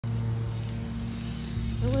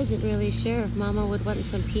I wasn't really sure if Mama would want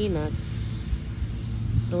some peanuts.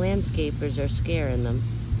 The landscapers are scaring them.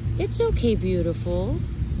 It's okay, beautiful.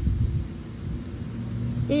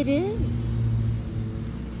 It is.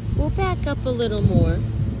 We'll back up a little more.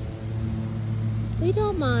 We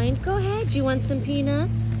don't mind. Go ahead. You want some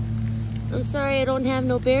peanuts? I'm sorry I don't have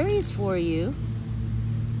no berries for you.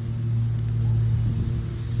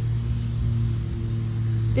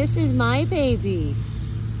 This is my baby.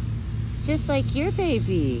 Just like your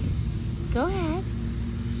baby. Go ahead.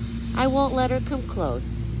 I won't let her come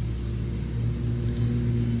close.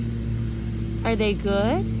 Are they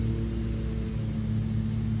good?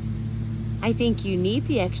 I think you need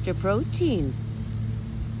the extra protein.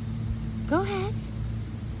 Go ahead.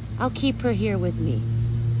 I'll keep her here with me.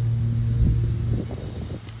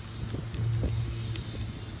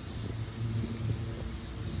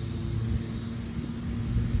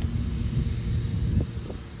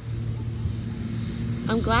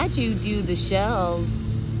 I'm glad you do the shells.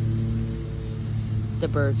 The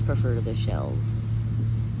birds prefer the shells.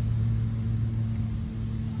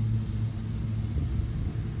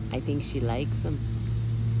 I think she likes them.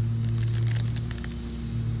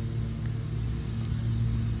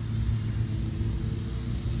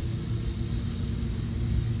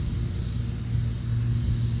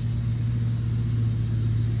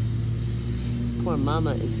 Poor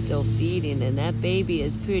Mama is still feeding, and that baby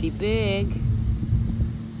is pretty big.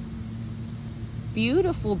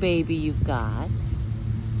 Beautiful baby you've got.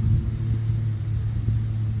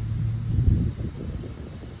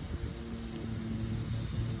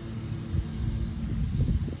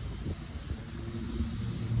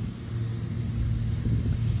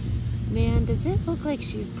 Man, does it look like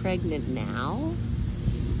she's pregnant now?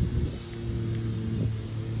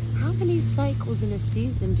 How many cycles in a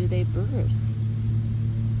season do they birth?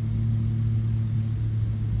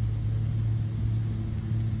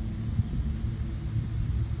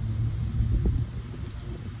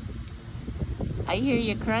 I hear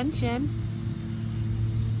you crunching.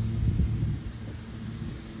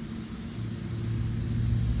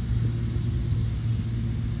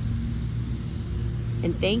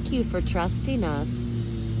 And thank you for trusting us.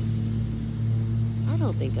 I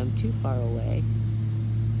don't think I'm too far away.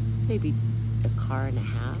 Maybe a car and a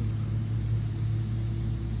half.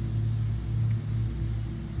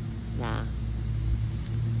 Nah.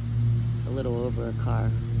 A little over a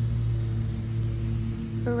car.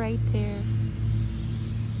 We're right there.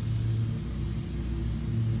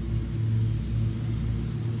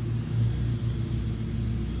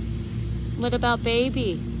 What about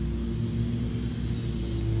baby?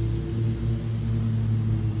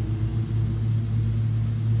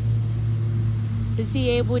 Is he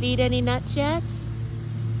able to eat any nuts yet?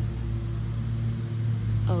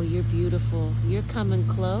 Oh, you're beautiful. You're coming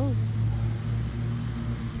close.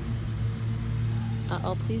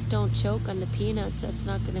 Uh-oh, please don't choke on the peanuts. That's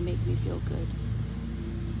not gonna make me feel good.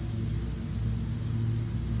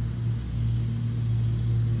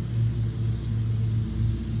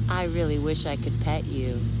 I really wish I could pet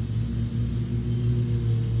you.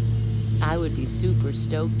 I would be super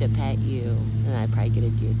stoked to pet you, and I'd probably get a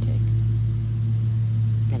deer tick.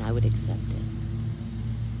 And I would accept it.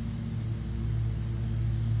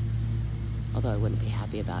 Although I wouldn't be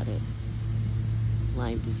happy about it.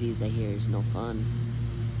 Lyme disease, I hear, is no fun.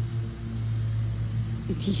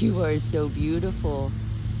 You are so beautiful.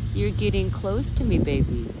 You're getting close to me,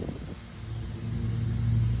 baby.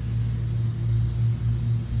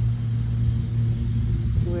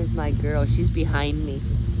 Where's my girl? She's behind me.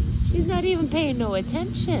 She's not even paying no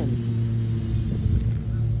attention.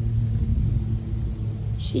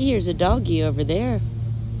 She hears a doggy over there.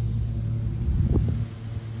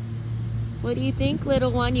 What do you think,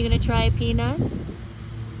 little one? You gonna try a peanut?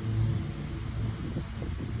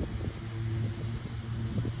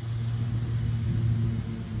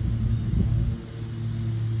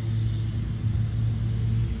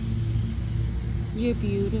 You're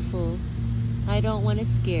beautiful. I don't want to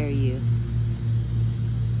scare you.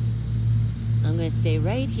 I'm gonna stay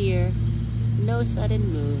right here. No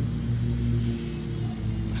sudden moves.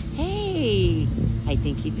 Hey, I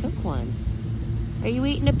think he took one. Are you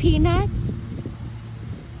eating a peanut?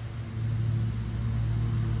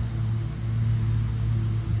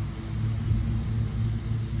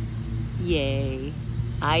 Yay.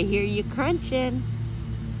 I hear you crunching.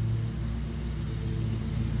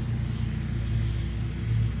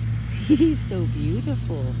 He's so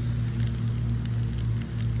beautiful.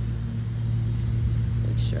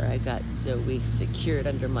 Make sure I got Zoe secured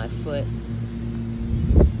under my foot.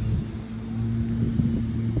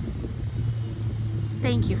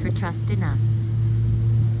 Thank you for trusting us.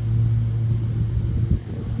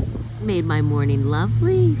 Made my morning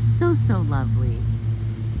lovely. So, so lovely.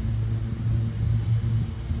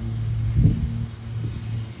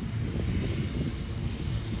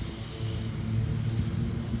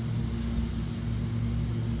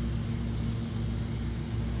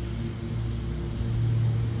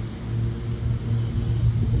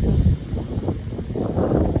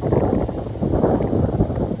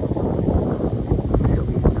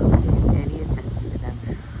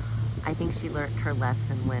 I think she learned her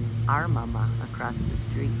lesson when our mama across the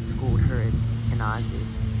street schooled her in Aussie.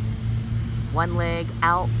 One leg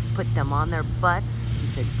out, put them on their butts, and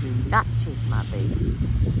said, "Do not chase my babies."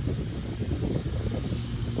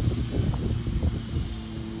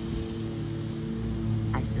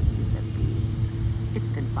 I should leave them be. It's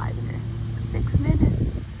been 6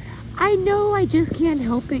 minutes. I know, I just can't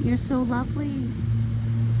help it. You're so lovely.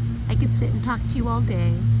 I could sit and talk to you all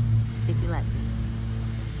day if you let me.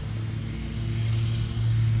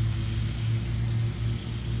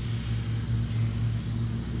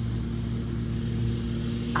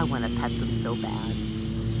 I want to pet them so bad.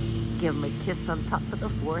 Give them a kiss on top of the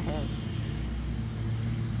forehead.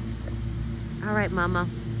 All right, Mama.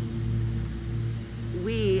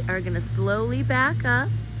 We are going to slowly back up.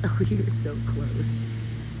 Oh, you're so close.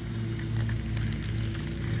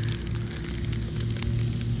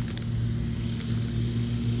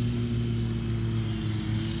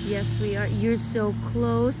 Yes, we are. You're so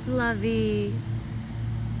close, lovey.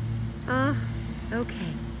 Okay.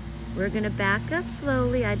 We're gonna back up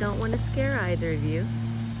slowly. I don't want to scare either of you.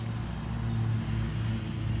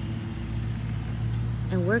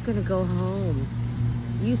 And we're gonna go home.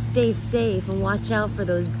 You stay safe and watch out for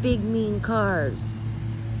those big mean cars.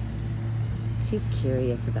 She's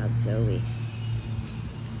curious about Zoe.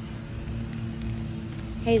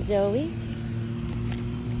 Hey, Zoe.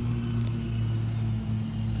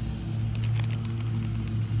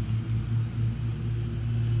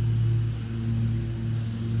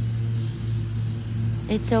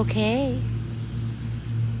 It's okay.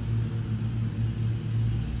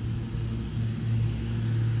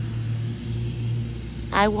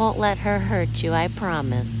 I won't let her hurt you, I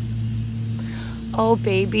promise. Oh,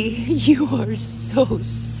 baby, you are so,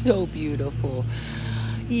 so beautiful.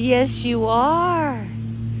 Yes, you are.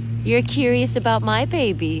 You're curious about my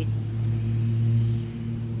baby.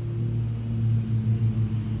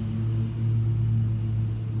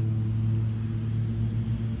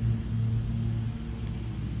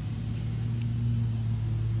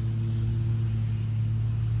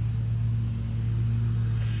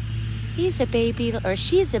 He's a baby, or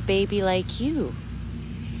she's a baby like you.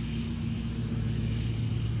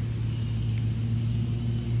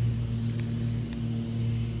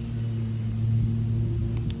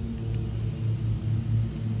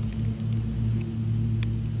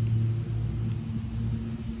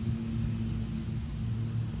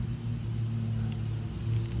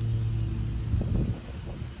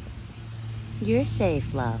 You're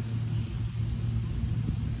safe, love.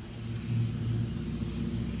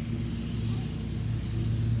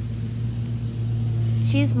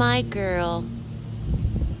 She's my girl.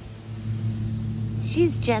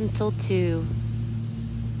 She's gentle too.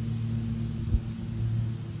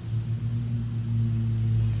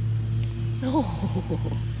 Oh.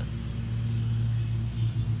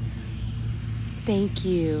 Thank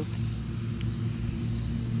you.